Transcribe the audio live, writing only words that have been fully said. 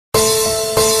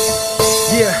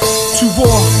4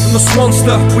 and the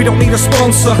Swanster. We don't need a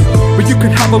sponsor, but you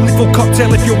can have a little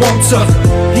cocktail if you want to.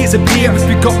 Here's a beer if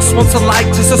you got a sponsor like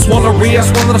just a swanneria.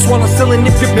 Swan that I swan selling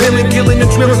if you're billing, killing and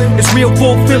drilling. It's real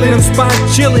fulfilling and spine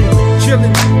chilling.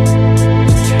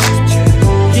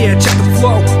 Yeah, check the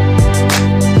flow.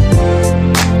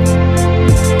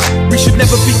 We should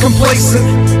never be complacent,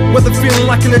 whether feeling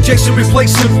like an adjacent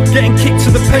replacement, getting kicked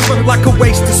to the pavement like a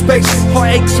waste of space.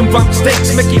 Heartaches and round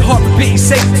stakes make it hard to be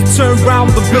safe to turn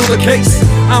round and build a case.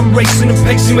 I'm racing and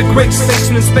pacing with grace,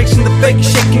 spacing and spacing the fake,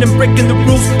 shaking and breaking the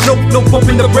rules. No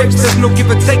bumping the brakes, there's no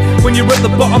give and take when you're at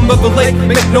the bottom of the lake.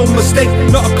 Make no mistake,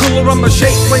 not a colour on my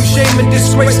shape, blame, shame and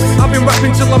disgrace. I've been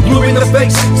rapping till I'm blue in the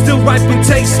face, still ripe in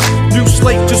taste. New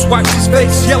slate just wipes his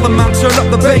face, yellow man turn up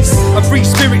the bass. A free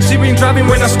spirit, Syrian driving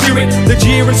when I steer it. They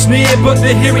jeer and sneer, but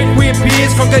they hear it. Weird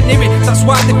peers can't get near it, that's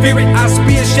why they fear it. I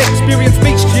spear Shakespearean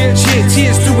speech, cheer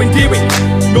tears to endear it.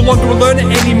 No longer a learner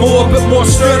anymore, but more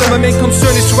sterner. My main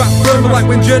concern is to act firmer, like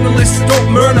when journalists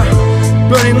don't murder.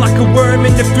 Burning like a worm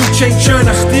in the food chain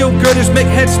churner. Steel girders make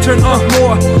heads turn on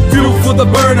more fuel for the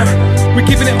burner. We're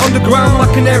giving it underground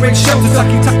like an air raid shelter,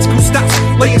 stacking tactical stats,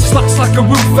 laying slats like a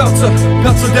roof felter.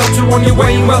 Pelter delta on your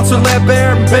way, welter, lair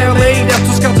bare and bare laid out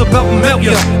to scout a belt and melt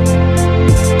ya.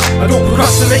 I don't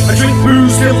procrastinate, I drink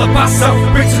booze till I pass out.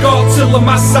 Pray to God till I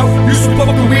mass out. Used to pop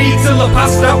up the weed till I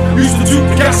passed out. Used to do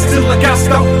the gas till I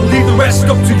gassed out. Leave the rest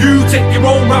up to you, take your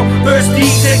own route. Thirsty,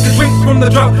 take a drink from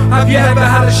the drought. Have you ever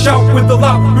had a shout with the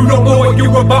loud who don't know what you're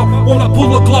about? Wanna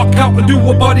pull a Glock out and do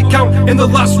a body count in the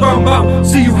last round bout.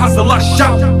 See who has the last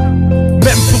shout.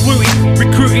 Met and polluted,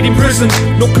 recruited in prison.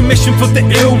 No commission for the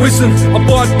ill risen. A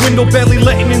barred window barely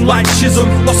letting in light chisholm.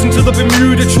 Lost into the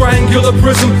Bermuda Triangular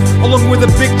prism. Along with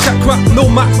a big chat crap, no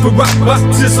match for rap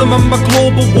baptism. I'm a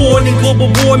global warning,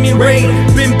 global warming rain.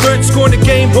 Been burnt, scoring a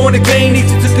game, born again.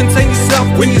 Easy to contain yourself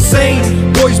when you're sane.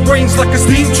 Boys' brains like a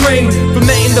steam train.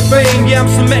 Fermenting the fame, yeah, I'm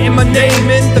cementing my name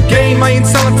in the game. My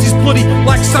insanity's bloody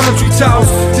like sanitary towels.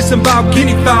 Disemboweled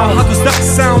guinea fowl, how does that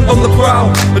sound on the prowl?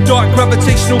 A dark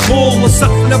gravitational ball, a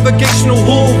sat navigational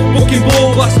hall. Booking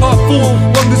ball, glass half full,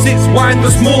 long as it's wine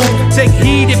that's more. Take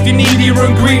heed if you're needier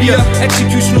and greedier.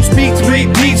 Executional speed to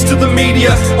lead deeds to the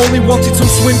media. Only wanted some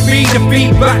swim feed and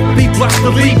feedback. Beat blast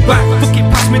the lead back, fuck it,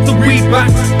 pass me the read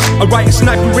back. I write a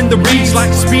sniper in the reeds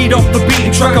like speed off the beaten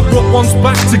track. I brought ones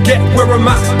back to get where I'm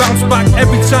at. Bounce back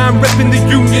every time repping the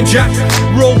Union Jack.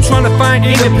 We're all trying to find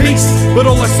inner peace, but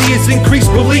all I see is increased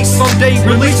police. On day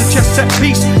release a chess set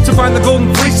piece to find the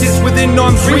golden fleeces within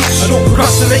arm's reach. I don't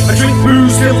procrastinate, I drink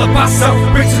booze till I pass out.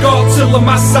 Pray to God till I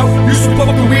mass out. Used to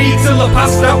pop up the weed till I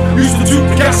passed out. Used to do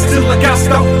the gas till I gassed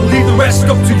out. Leave the rest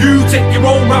up to you, take your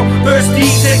own route. Thirsty,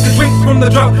 take a drink from the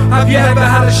drought. Have you ever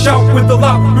had a shout with the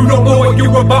loud who don't know what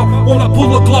you're about? Wanna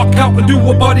pull a Glock out and do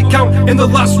a body count in the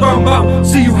last round bout.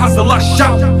 See who has the last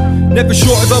shout. Never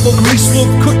short of elbow grease, love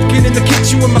cooking in the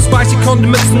kitchen with my spicy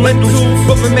condiments and lentils.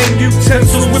 But my main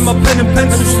utensils with my pen and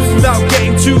pencils, without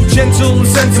getting too gentle and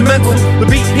sentimental. The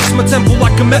beat hits my temple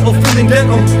like a metal feeling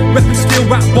dental. Repping steel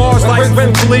rap bars like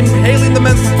rental, inhaling the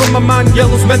mental from my mind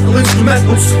yellows, mental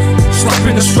instrumentals.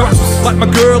 Slapping the straps like my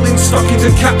girl in stockings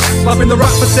and caps. Slapping the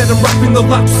rapper said I'm rapping the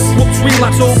laps. Whoops,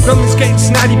 relapse, old gun is getting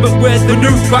snidey, but we're the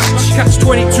new batch. Catch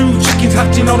 22 chickens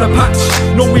hatching on a patch.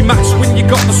 No rematch when you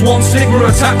got the swan sigma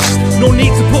attached. No need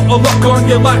to put a lock on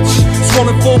your latch.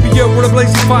 Swanophobia, we're a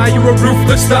blazing fire, you're a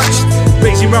ruthless thatched.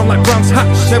 Racing round like Bram's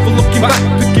hatch, never looking back.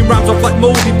 Picking rhymes off like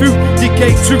moldy fruit,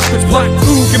 decayed tooth that's black.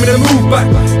 Ooh, give me the move back.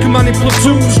 Commanding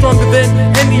platoon, stronger than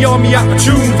any army out of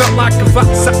tune. Felt like a fat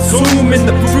satsum in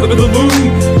the fruit of the loom.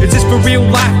 Is this for real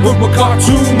life or a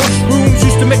cartoon? Mushrooms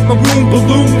used to make my room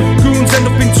balloon. Goons end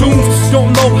up in tombs,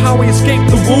 don't know how I escaped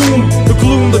the womb. The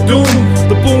gloom, the doom,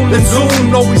 the boom and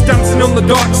zoom. Always dancing on the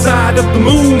dark side of the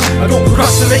moon. I don't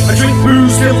procrastinate, I drink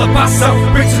booze till I pass out.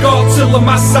 Pray to God till I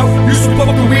mass out. Used to pop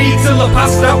up the weed till I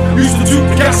passed out. Used to do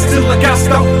the gas till I gassed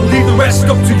out. Leave the rest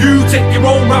up to you, take your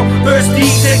own route. Thirsty,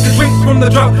 take a drink from the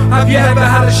drought. Have you ever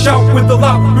had a shout with the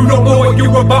loud who don't know what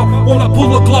you're about? Wanna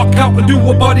pull a Glock out and do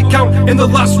a body count in the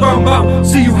last round bout.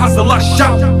 See who has the last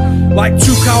shout. Like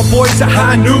two cowboys at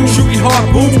high noon, shooting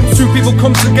harpoons. Two people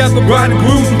come together, bride and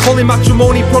groom. Holy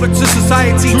matrimony, product to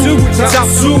society too. It's out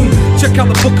soon. Check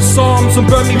out the book of Psalms and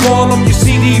burn me while on your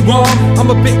CD-ROM. I'm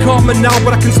a bit calmer now,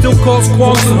 but I can still cause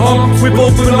qualms and harm with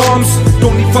open arms.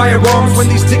 Don't need firearms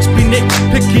when these dicks be nick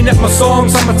picking at my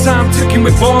songs. I'm a time ticking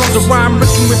with bombs, a rhyme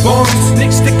ricking with bombs.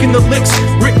 Nick sticking the licks,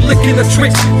 Rick licking the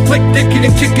tricks, flick dicking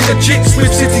and kicking the chicks.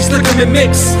 Flip cities licking the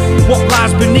mix. What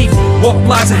lies beneath? What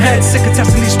lies ahead? Sick of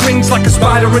testing these strings like a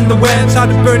spider in the web. Tired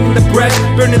of burning the bread,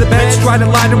 burning the beds. Try to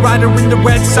light a rider in the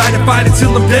red side and fight it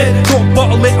till I'm dead. Don't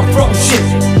bottle it, I throw shit.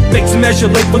 Makes a measure,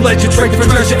 late for leisure, trade for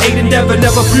treasure, aid endeavor,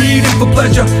 never breeding for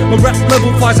pleasure. My rap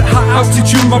level flies at high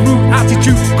altitude, my root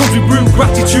attitude comes with real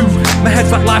gratitude. My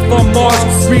head's like life on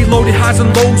Mars, reloaded highs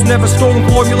and lows, never stolen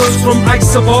formulas from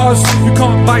isobars. You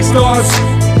can't buy stars,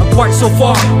 I'm quite so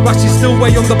far, Rashi's still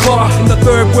way on the bar. In the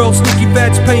third world, sneaky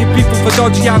feds paying people for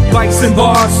dodgy advice in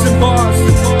bars. In bars,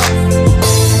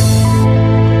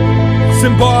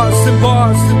 in bars, in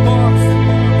bars, in bars,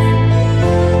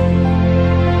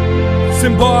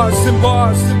 in bars, in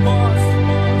bars, in bars,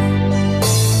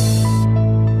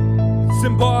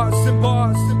 in bars, in bars, in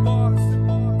bars, in bars, in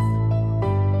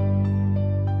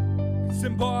bars,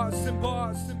 in bars, in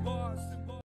bars.